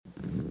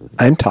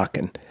I'm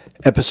Talking,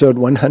 episode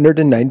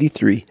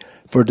 193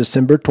 for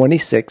December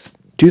 26th,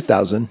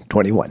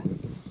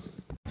 2021.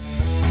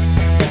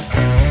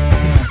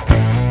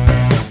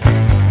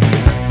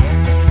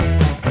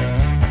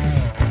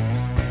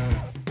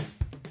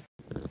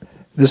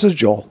 This is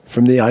Joel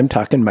from the I'm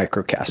Talking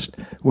Microcast,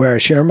 where I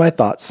share my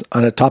thoughts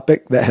on a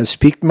topic that has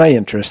piqued my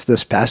interest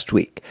this past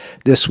week.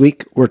 This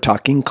week, we're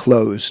talking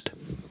closed.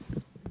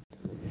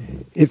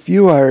 If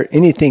you are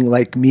anything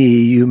like me,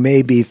 you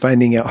may be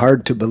finding it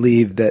hard to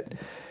believe that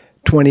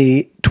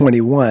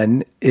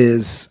 2021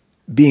 is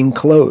being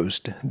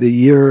closed. The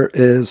year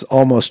is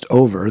almost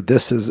over.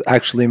 This is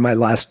actually my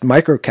last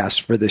microcast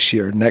for this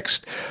year.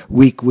 Next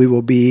week, we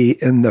will be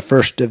in the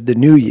first of the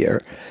new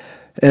year.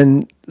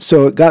 And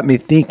so it got me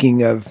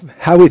thinking of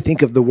how we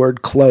think of the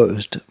word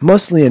closed,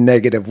 mostly a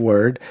negative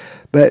word,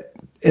 but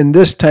in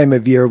this time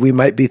of year, we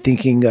might be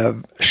thinking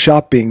of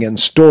shopping in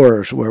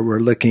stores where we're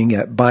looking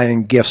at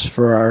buying gifts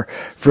for our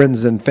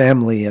friends and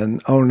family,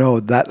 and oh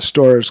no, that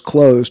store is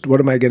closed. What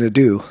am I going to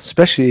do?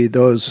 Especially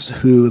those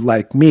who,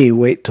 like me,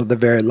 wait till the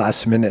very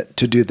last minute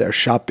to do their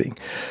shopping.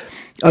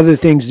 Other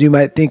things you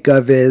might think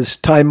of is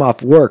time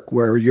off work,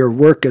 where your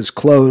work is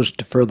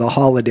closed for the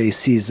holiday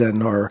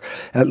season, or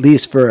at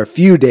least for a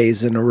few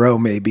days in a row,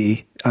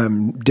 maybe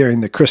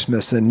during the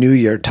Christmas and New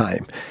Year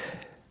time.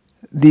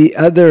 The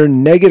other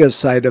negative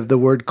side of the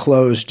word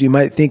closed, you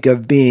might think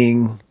of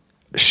being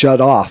shut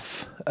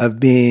off,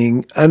 of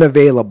being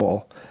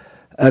unavailable,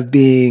 of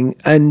being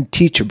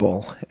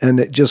unteachable, and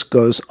it just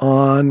goes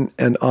on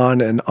and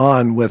on and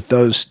on with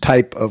those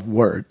type of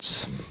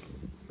words.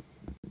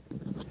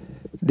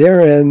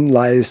 Therein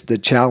lies the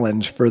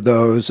challenge for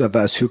those of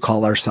us who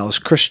call ourselves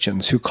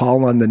Christians, who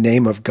call on the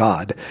name of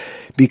God,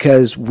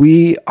 because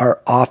we are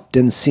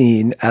often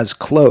seen as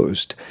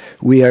closed.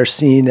 We are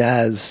seen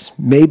as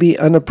maybe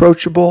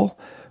unapproachable,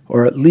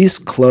 or at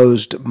least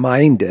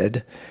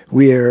closed-minded.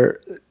 We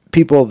are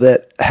people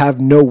that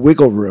have no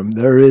wiggle room.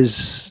 There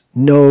is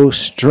no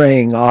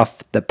straying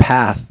off the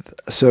path,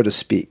 so to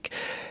speak.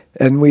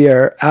 And we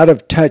are out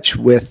of touch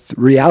with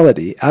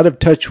reality, out of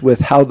touch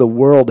with how the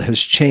world has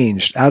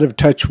changed, out of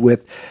touch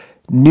with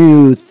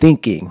new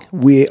thinking.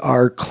 We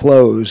are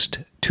closed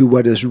to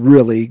what is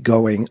really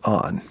going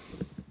on.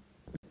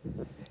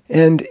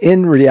 And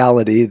in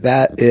reality,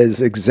 that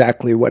is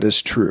exactly what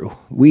is true.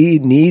 We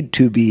need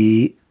to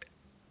be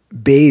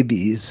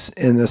babies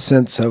in the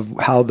sense of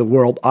how the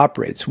world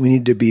operates. We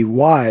need to be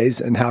wise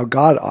in how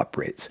God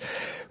operates.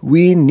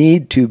 We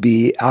need to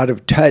be out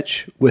of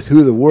touch with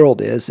who the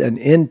world is and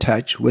in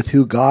touch with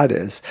who God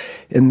is.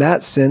 In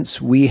that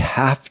sense, we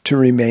have to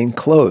remain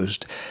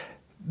closed.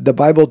 The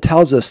Bible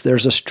tells us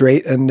there's a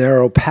straight and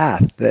narrow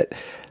path, that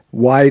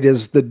wide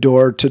is the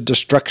door to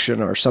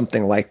destruction, or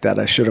something like that.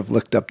 I should have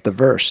looked up the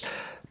verse.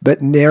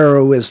 But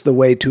narrow is the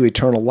way to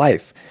eternal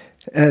life.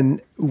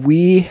 And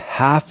we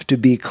have to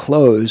be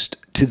closed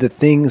to the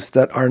things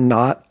that are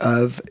not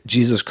of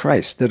Jesus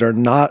Christ, that are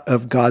not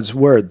of God's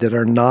word, that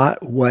are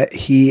not what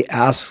he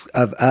asks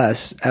of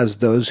us as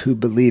those who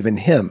believe in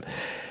him.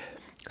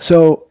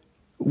 So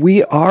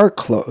we are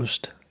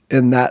closed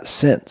in that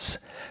sense.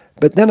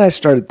 But then I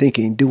started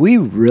thinking, do we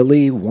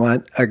really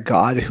want a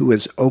God who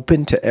is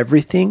open to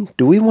everything?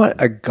 Do we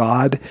want a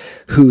God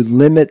who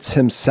limits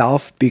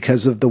himself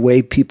because of the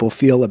way people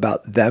feel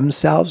about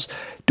themselves?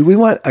 Do we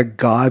want a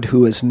God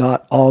who is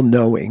not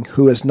all-knowing,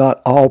 who is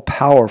not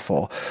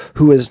all-powerful,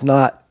 who is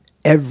not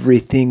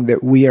everything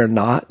that we are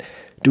not?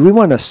 Do we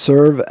want to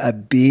serve a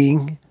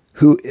being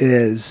who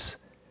is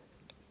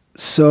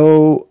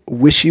so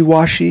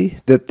wishy-washy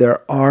that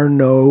there are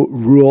no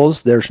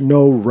rules, there's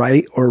no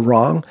right or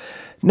wrong?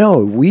 No,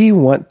 we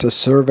want to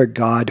serve a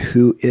God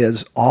who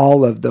is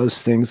all of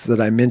those things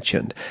that I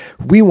mentioned.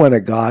 We want a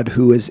God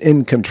who is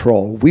in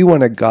control. We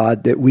want a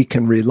God that we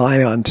can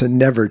rely on to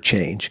never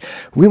change.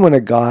 We want a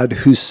God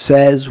who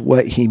says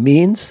what he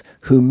means,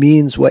 who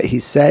means what he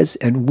says,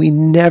 and we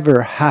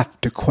never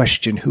have to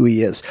question who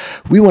he is.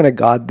 We want a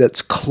God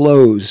that's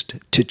closed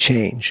to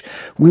change.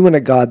 We want a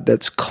God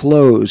that's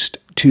closed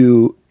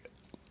to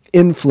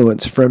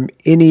influence from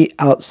any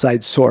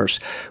outside source.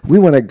 We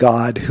want a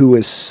God who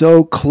is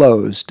so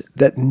closed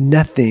that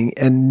nothing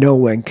and no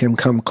one can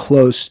come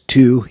close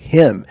to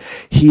him.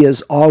 He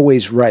is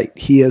always right.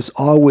 He is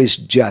always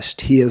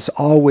just. He is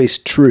always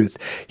truth.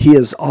 He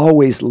is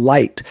always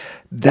light.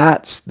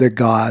 That's the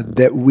God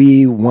that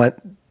we want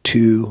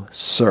to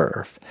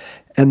serve.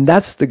 And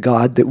that's the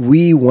God that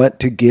we want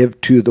to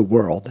give to the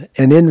world.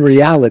 And in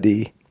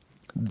reality,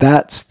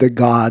 that's the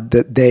God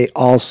that they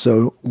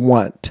also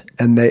want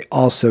and they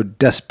also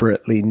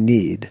desperately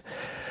need.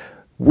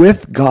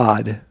 With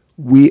God,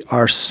 we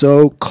are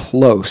so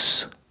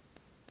close,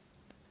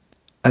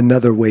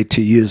 another way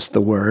to use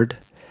the word,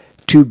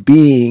 to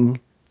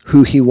being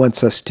who he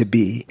wants us to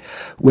be.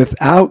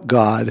 Without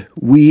God,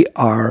 we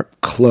are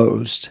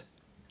closed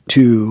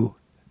to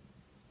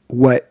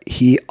what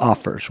he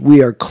offers.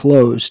 We are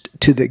closed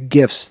to the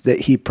gifts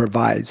that he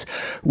provides.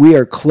 We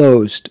are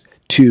closed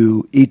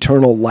to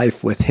eternal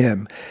life with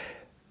him.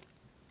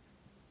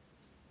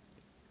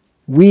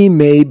 We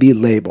may be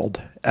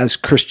labeled as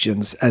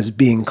Christians as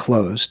being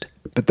closed,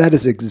 but that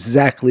is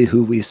exactly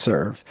who we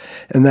serve.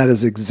 And that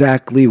is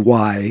exactly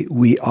why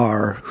we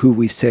are who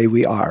we say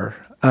we are,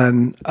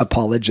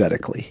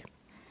 unapologetically.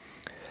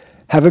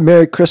 Have a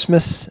Merry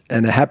Christmas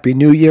and a Happy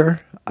New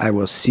Year. I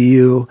will see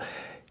you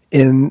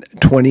in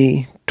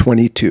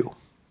 2022.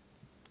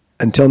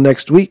 Until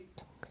next week,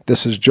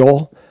 this is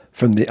Joel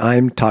from the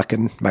I'm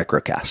Talking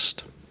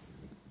Microcast.